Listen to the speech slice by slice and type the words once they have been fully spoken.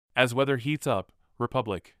As weather heats up,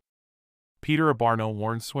 Republic. Peter Abbarno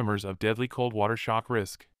warns swimmers of deadly cold water shock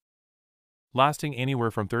risk. Lasting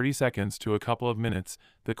anywhere from 30 seconds to a couple of minutes,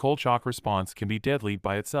 the cold shock response can be deadly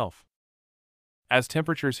by itself. As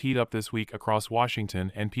temperatures heat up this week across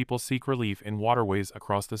Washington and people seek relief in waterways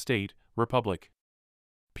across the state, Republic.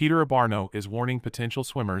 Peter Abbarno is warning potential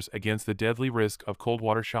swimmers against the deadly risk of cold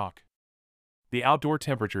water shock. The outdoor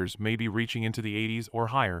temperatures may be reaching into the 80s or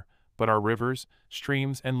higher, but our rivers,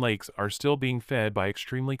 streams, and lakes are still being fed by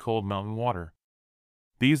extremely cold mountain water.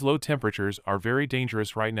 These low temperatures are very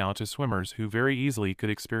dangerous right now to swimmers who very easily could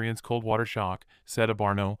experience cold water shock, said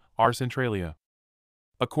Abbarno, R. Centralia.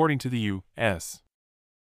 According to the U.S.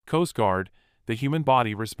 Coast Guard, the human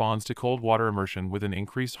body responds to cold water immersion with an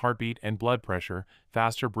increased heartbeat and blood pressure,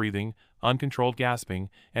 faster breathing, uncontrolled gasping,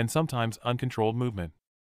 and sometimes uncontrolled movement.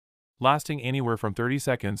 Lasting anywhere from 30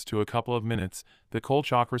 seconds to a couple of minutes, the cold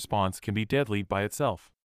shock response can be deadly by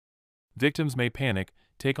itself. Victims may panic,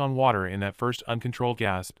 take on water in that first uncontrolled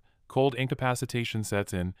gasp, cold incapacitation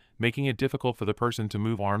sets in, making it difficult for the person to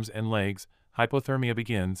move arms and legs, hypothermia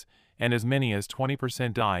begins, and as many as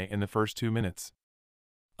 20% die in the first 2 minutes.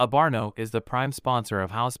 Abbarno is the prime sponsor of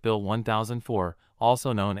House Bill 1004,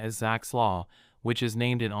 also known as Zach's Law, which is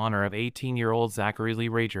named in honor of 18-year-old Zachary Lee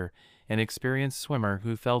Rager, an experienced swimmer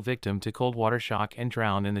who fell victim to cold water shock and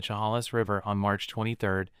drowned in the Chehalis River on March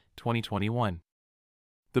 23, 2021.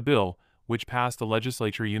 The bill, which passed the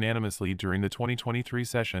legislature unanimously during the 2023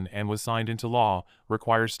 session and was signed into law,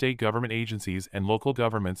 requires state government agencies and local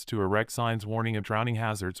governments to erect signs warning of drowning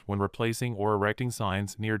hazards when replacing or erecting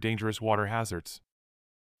signs near dangerous water hazards.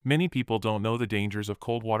 Many people don't know the dangers of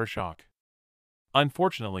cold water shock.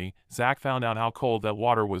 Unfortunately, Zach found out how cold that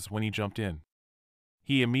water was when he jumped in.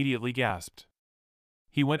 He immediately gasped.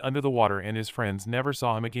 He went under the water and his friends never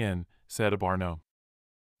saw him again, said Abbarno.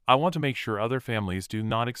 I want to make sure other families do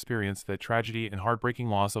not experience that tragedy and heartbreaking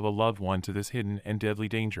loss of a loved one to this hidden and deadly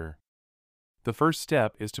danger. The first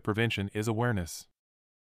step to prevention is awareness.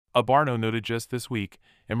 Abbarno noted just this week,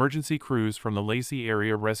 emergency crews from the Lacey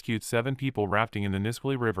area rescued 7 people rafting in the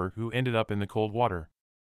Nisqually River who ended up in the cold water.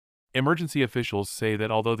 Emergency officials say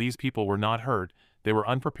that although these people were not hurt, they were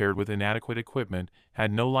unprepared with inadequate equipment,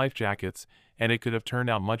 had no life jackets, and it could have turned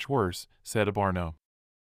out much worse, said Abbarno.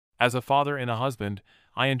 As a father and a husband,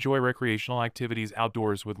 I enjoy recreational activities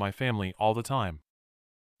outdoors with my family all the time.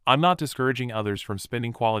 I'm not discouraging others from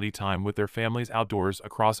spending quality time with their families outdoors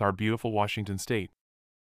across our beautiful Washington state.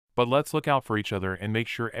 But let's look out for each other and make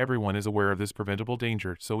sure everyone is aware of this preventable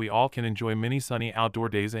danger so we all can enjoy many sunny outdoor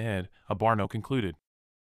days ahead, Abbarno concluded.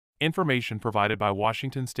 Information provided by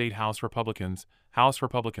Washington State House Republicans,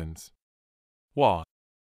 Wa.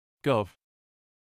 Gov.